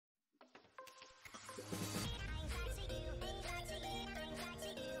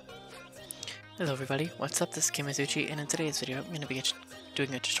Hello everybody, what's up? This is Camizuchi, and in today's video I'm going to be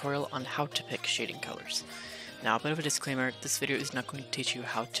doing a tutorial on how to pick shading colors. Now, a bit of a disclaimer, this video is not going to teach you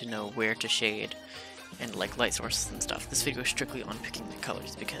how to know where to shade and like light sources and stuff. This video is strictly on picking the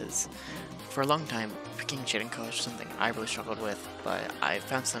colors because for a long time picking shading colors was something I really struggled with, but I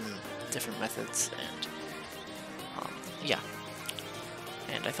found some different methods and yeah.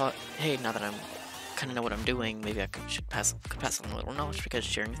 And I thought, hey, now that I'm kind of know what I'm doing, maybe I could pass on a little knowledge because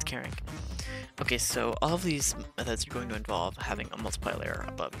sharing is caring. Okay, so all of these methods are going to involve having a multiply layer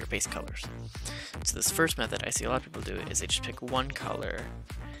above your base colors. So this first method I see a lot of people do is they just pick one color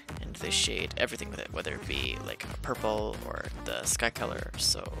and they shade everything with it, whether it be like a purple or the sky color.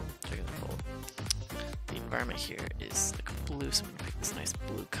 So for example, the environment here is like blue, so I'm gonna pick this nice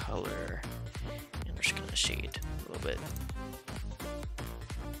blue color and we're just gonna shade a little bit.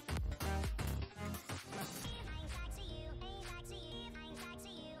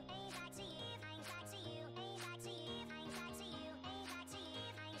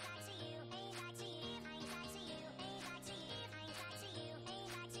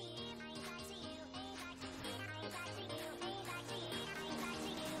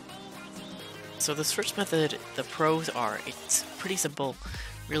 So this first method, the pros are it's pretty simple,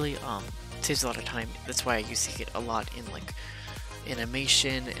 really saves a lot of time. That's why I use it a lot in like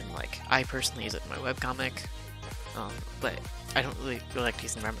animation and like I personally use it in my webcomic. But I don't really like to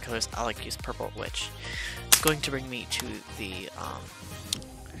use environment colors. I like to use purple, which is going to bring me to the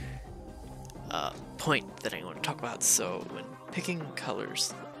point that I want to talk about. So when picking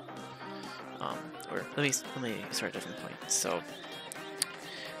colors, or let me start a different point. So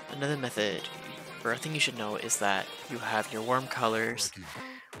another method, or a thing you should know, is that you have your warm colors,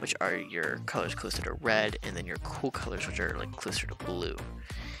 which are your colors closer to red, and then your cool colors, which are like closer to blue.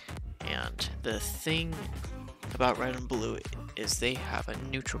 And the thing about red and blue is they have a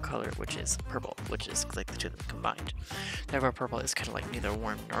neutral color, which is purple, which is like the two of them combined. However, purple is kind of like neither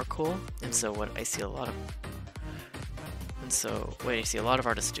warm nor cool, and so what I see a lot of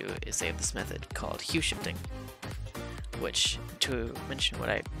artists do is they have this method called hue shifting, which, to mention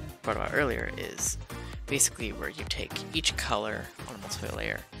what I brought about earlier, is basically where you take each color on a multiply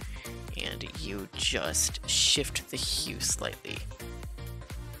layer and you just shift the hue slightly.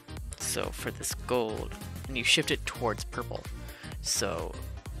 So for this gold, and you shift it towards purple, so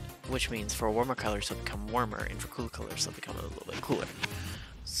which means for warmer colors they'll become warmer, and for cooler colors they'll become a little bit cooler.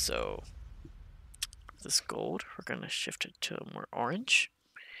 So this gold, we're going to shift it to more orange,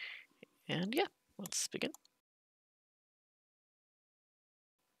 and yeah, let's begin.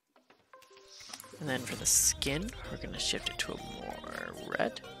 And then for the skin, we're going to shift it to a more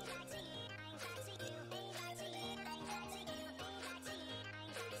red.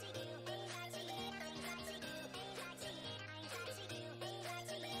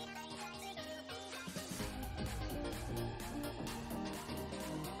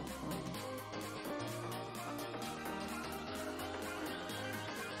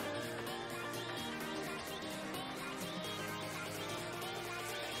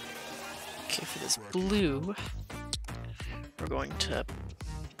 Okay, for this blue, we're going to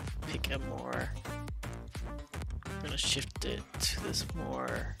pick a more, I'm going to shift it to this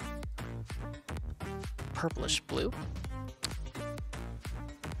more purplish blue.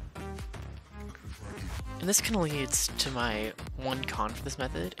 And this kind of leads to my one con for this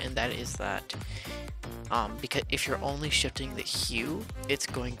method, and that is that because if you're only shifting the hue, it's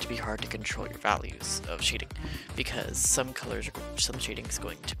going to be hard to control your values of shading, because some shading is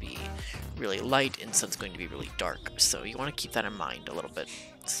going to be really light and some's going to be really dark. So you want to keep that in mind a little bit.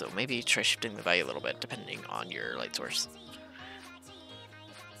 So maybe try shifting the value a little bit depending on your light source.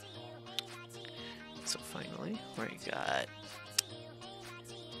 So finally, where you got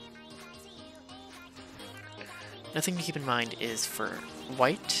nothing to keep in mind is for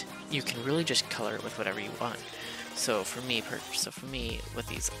white, you can really just color it with whatever you want. So for me, with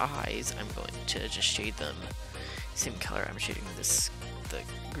these eyes, I'm going to just shade them same color. I'm shading the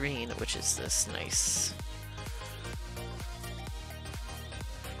green, which is this nice,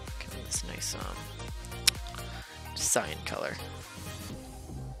 cyan color.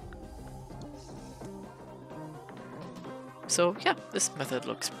 So yeah, this method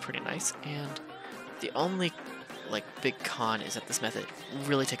looks pretty nice, and the only big con is that this method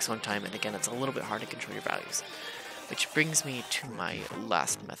really takes a long time, and again, it's a little bit hard to control your values. Which brings me to my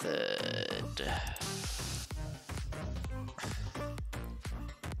last method.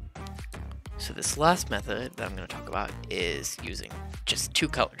 So this last method that I'm going to talk about is using just two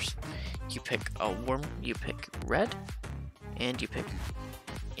colors. You pick red, and you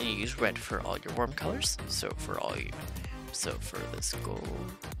use red for all your warm colors. So for this gold,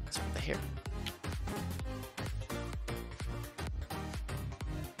 for the hair,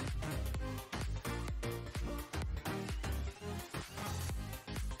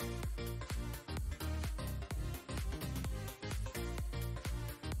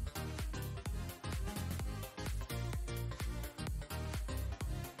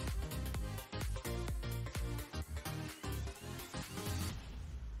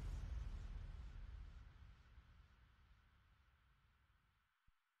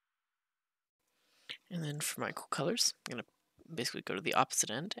 And then for my cool colors, I'm going to basically go to the opposite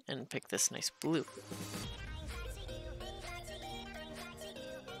end and pick this nice blue.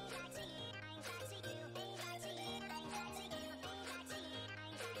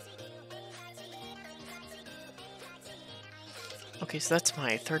 Okay, so that's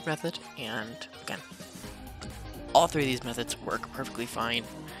my third method, and again, all three of these methods work perfectly fine.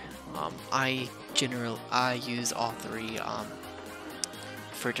 I use all three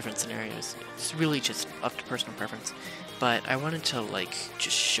for different scenarios. It's really just up to personal preference, but I wanted to like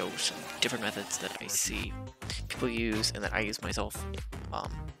just show some different methods that I see people use and that I use myself.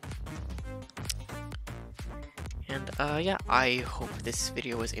 Yeah, I hope this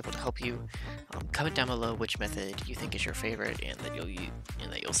video was able to help you. Comment down below which method you think is your favorite and that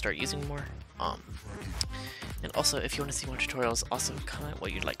you'll start using more. And also, if you want to see more tutorials, also comment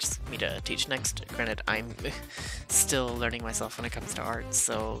what you'd like me to teach next. Granted, I'm still learning myself when it comes to art,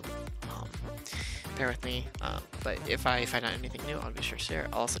 so bear with me. But if I find out anything new, I'll be sure to share.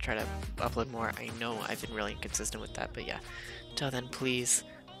 I'll also try to upload more. I know I've been really inconsistent with that, but yeah. Until then, please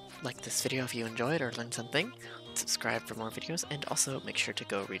like this video if you enjoyed or learned something. Subscribe for more videos, and also make sure to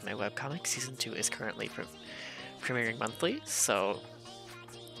go read my webcomic. Season 2 is currently premiering monthly, so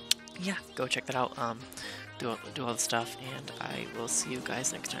yeah, go check that out. Do all the stuff, and I will see you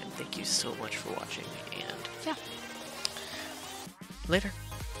guys next time. Thank you so much for watching, and yeah, later.